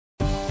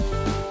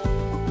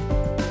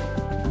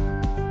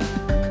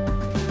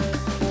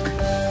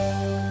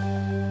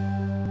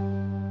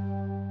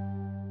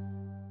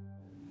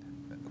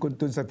Kun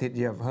Tun Sathit,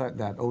 you have heard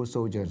that old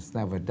soldiers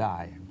never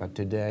die, but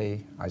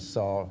today I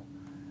saw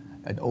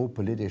an old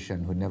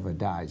politician who never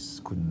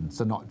dies, Kun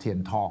Sanot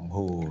Thien Thong,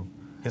 who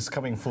He's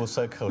coming full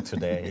circle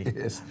today,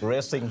 Yes.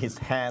 raising his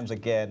hands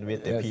again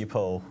with the Yes.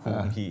 people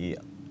whom he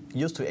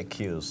used to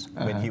accuse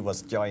when he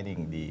was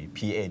joining the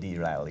PAD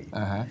rally.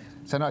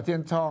 Sanot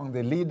Thien Thong,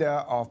 the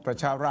leader of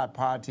Pracharat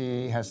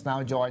Party, has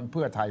now joined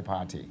Pheu Thai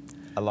Party.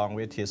 Along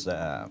with his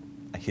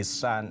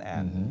son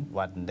and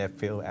one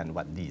nephew and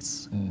one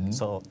niece.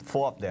 So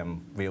 4 of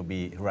them will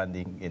be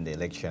running in the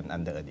election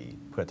under the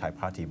Pheu Thai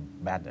Party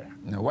banner.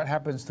 Now, what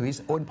happens to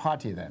his own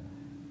party then?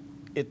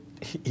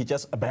 He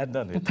just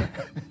abandoned it.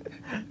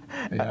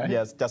 Yeah.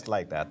 Yes, just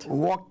like that.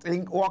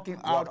 Walking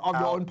out of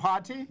your out. own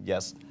party?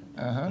 Yes.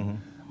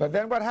 But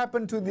then what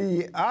happened to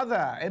the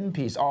other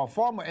MPs or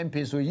former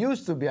MPs who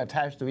used to be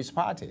attached to his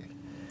party?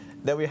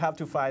 They will have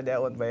to find their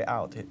own way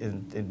out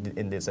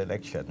in this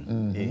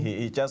election.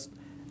 He just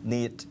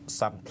needs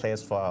some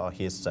place for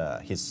his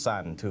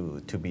son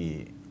to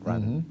be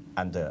run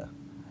under.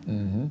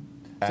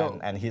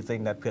 And he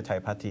thinks that Pheu Thai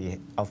Party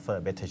offer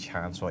a better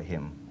chance for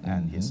him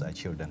and his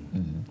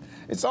children.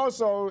 It's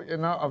also,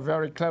 a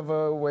very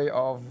clever way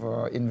of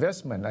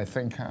investment, I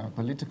think,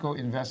 political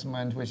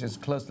investment, which is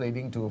closely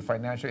linked to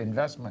financial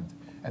investment.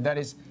 And that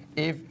is,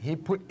 if he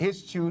put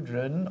his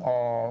children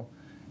or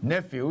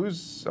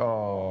nephews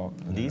or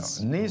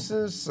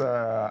nieces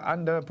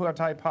under Pheu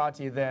Thai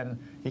Party, then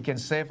he can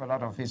save a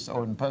lot of his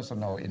own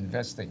personal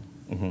investing.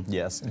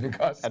 Yes,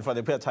 Because and for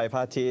the Pheu Thai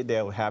Party,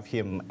 they'll have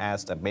him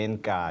as the main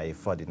guy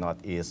for the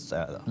Northeast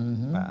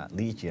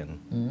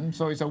region.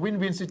 So it's a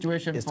win-win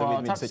situation It's for a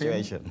win-win Thaksin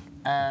situation.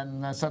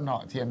 and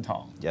Sanot Thien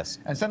Thong. Yes.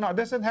 And Sanot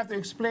doesn't have to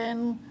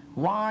explain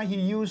why he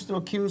used to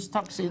accuse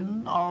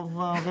Thaksin of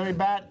very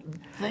bad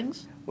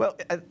things. Well,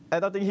 I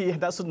don't think he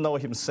doesn't know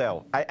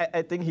himself.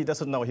 I think he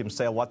doesn't know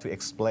himself what to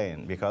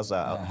explain because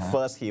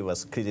first he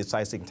was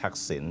criticizing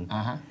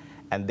Thaksin,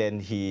 and then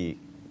he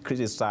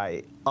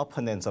criticized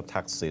opponents of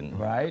Thaksin.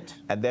 Right.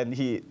 And then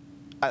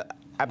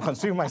I'm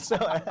confused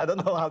myself. I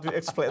don't know how to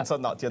explain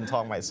Sanot Thien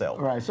Thong myself.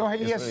 Right. So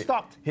he has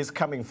stopped. He's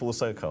coming full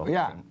circle.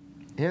 Yeah.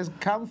 He has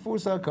come full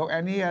circle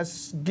and he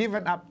has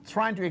given up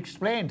trying to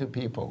explain to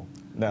people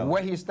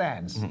where he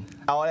stands.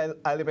 All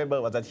I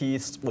remember was that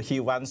he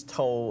once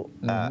told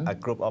a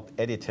group of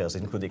editors,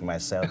 including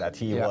myself, that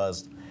he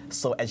was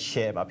so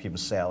ashamed of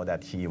himself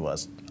that he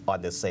was on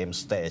the same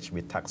stage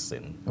with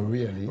Thaksin.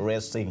 Really?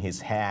 Raising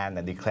his hand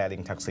and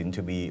declaring Thaksin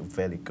to be a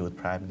very good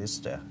prime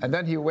minister. And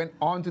then he went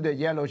on to the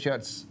yellow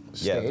shirts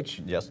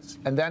stage. Yes.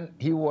 And then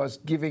he was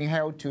giving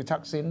hell to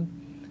Thaksin.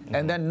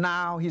 And then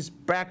now he's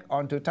back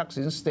onto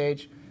Thaksin's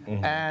stage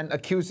and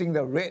accusing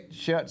the red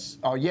shirts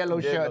or yellow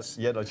shirts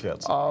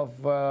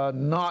of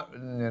not,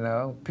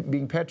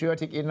 being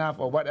patriotic enough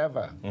or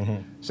whatever.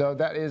 So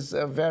that is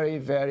a very,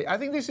 very. I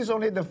think this is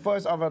only the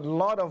first of a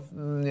lot of,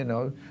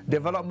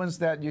 developments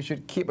that you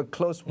should keep a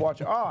close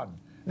watch on.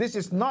 This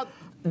is not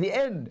the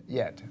end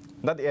yet.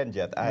 Not the end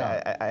yet.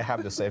 I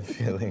have the same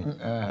feeling.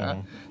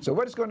 So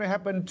what is going to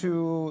happen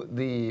to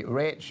the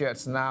red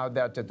shirts now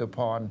that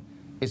Jatuporn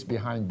is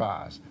behind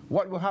bars?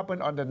 What will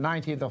happen on the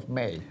 19th of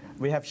May?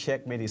 We have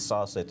checked many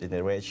sources in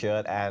the red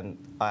shirt, and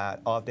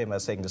all of them are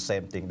saying the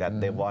same thing, that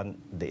they want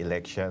the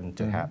election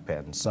to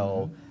happen.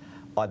 So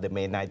on the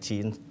May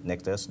 19th,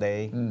 next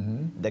Thursday,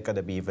 they're going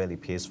to be very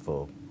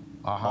peaceful.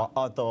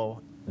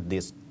 Although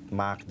this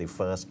marks the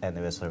first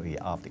anniversary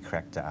of the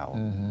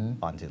crackdown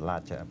on the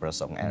larger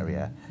Prasong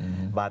area.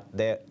 But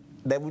there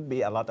would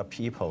be a lot of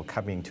people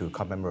coming to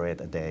commemorate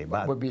the day.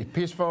 But would be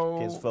peaceful.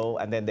 Peaceful,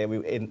 and then they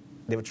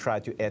will try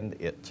to end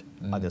it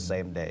on the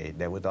same day.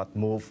 They would not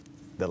move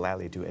the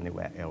rally to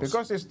anywhere else.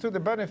 Because it's to the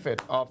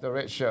benefit of the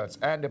red shirts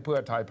and the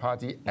Pheu Thai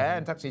Party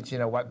and Thaksin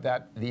Shinawatra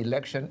that the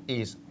election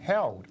is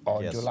held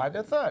on July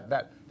the 3rd,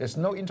 that there's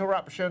no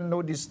interruption,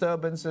 no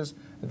disturbances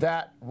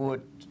that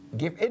would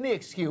give any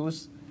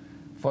excuse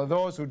for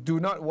those who do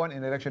not want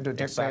an election to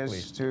take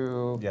place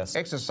to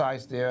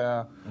exercise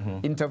their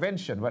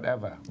intervention,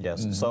 whatever.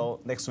 Yes, so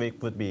next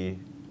week would be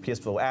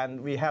peaceful. And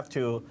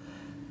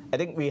I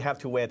think we have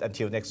to wait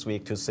until next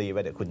week to see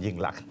whether Kun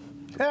Yingluck.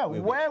 Yeah,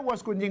 where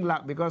was Kun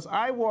Yingluck? Because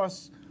I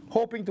was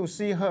hoping to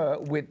see her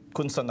with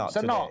Kun Sanot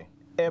today.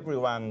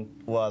 Everyone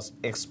was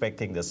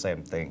expecting the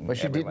same thing. But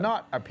she did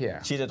not appear.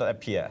 She did not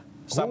appear.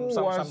 Some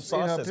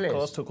sources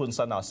close to Kun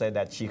Sanot said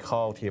that she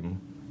called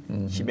him.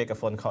 She made a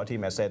phone call to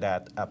him and said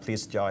that,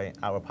 please join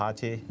our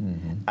party.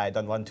 I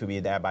don't want to be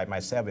there by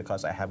myself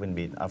because I haven't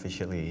been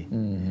officially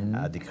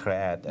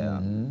declared,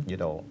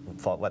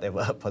 for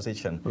whatever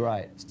position.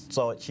 Right.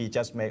 So she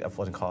just made a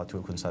phone call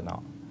to Kun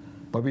Sanot.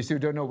 But we still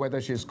don't know whether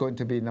she's going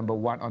to be number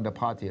 1 on the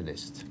party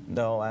list.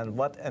 No, and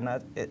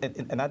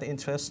another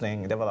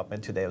interesting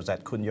development today was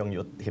that Kun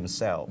Yong-yut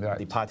himself,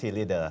 the party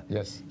leader,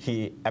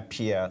 he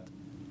appeared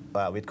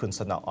with Kun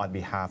Sanot on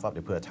behalf of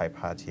the Pheu Thai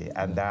Party,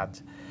 and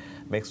that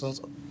makes us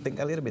think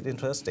a little bit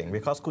interesting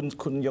because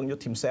Kun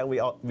Yong-yut himself,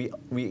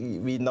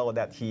 we know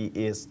that he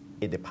is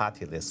in the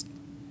party list.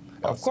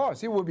 Of course,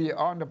 he will be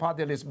on the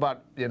party list,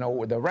 but the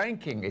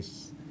ranking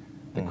is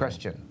the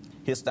question.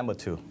 He's number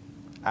 2.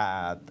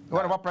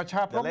 What about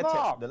Pracha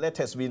Pramnok? The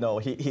latest we know,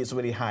 he's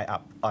really high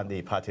up on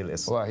the party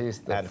list. Well,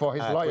 for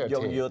his loyalty.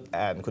 Kun Yongyuth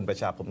and Kun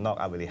Pracha Pramnok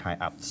are really high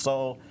up.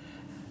 So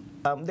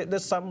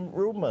there's some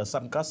rumors,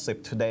 some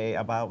gossip today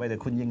about whether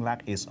Kun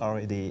Yingluck is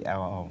already,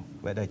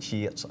 whether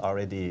she has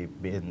already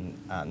been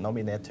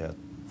nominated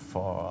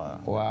for.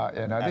 Well,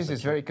 this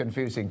is very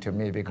confusing to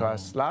me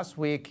because last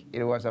week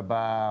it was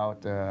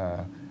about,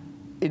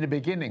 in the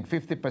beginning,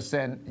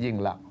 50%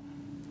 Yingluck.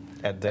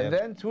 And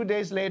then 2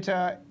 days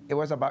later, it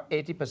was about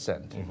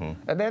 80%.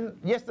 And then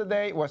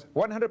yesterday it was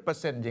 100%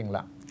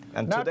 Yingluck.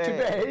 And now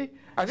today,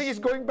 I think it's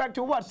going back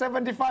to what,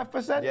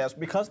 75%? Yes,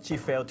 because she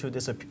failed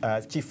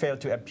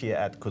to appear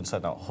at Kun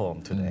Sanok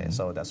home today.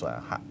 So that's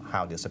why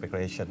how the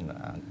speculation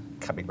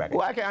coming back.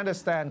 Well, I can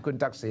understand Kun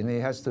Thaksin. He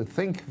has to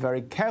think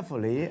very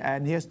carefully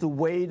and he has to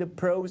weigh the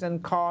pros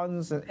and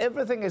cons, and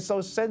everything is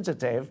so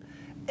sensitive.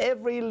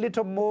 Every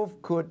little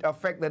move could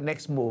affect the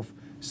next move.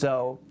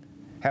 So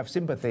have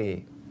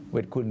sympathy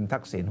with Kun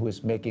Thaksin, who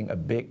is making a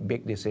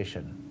big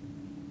decision.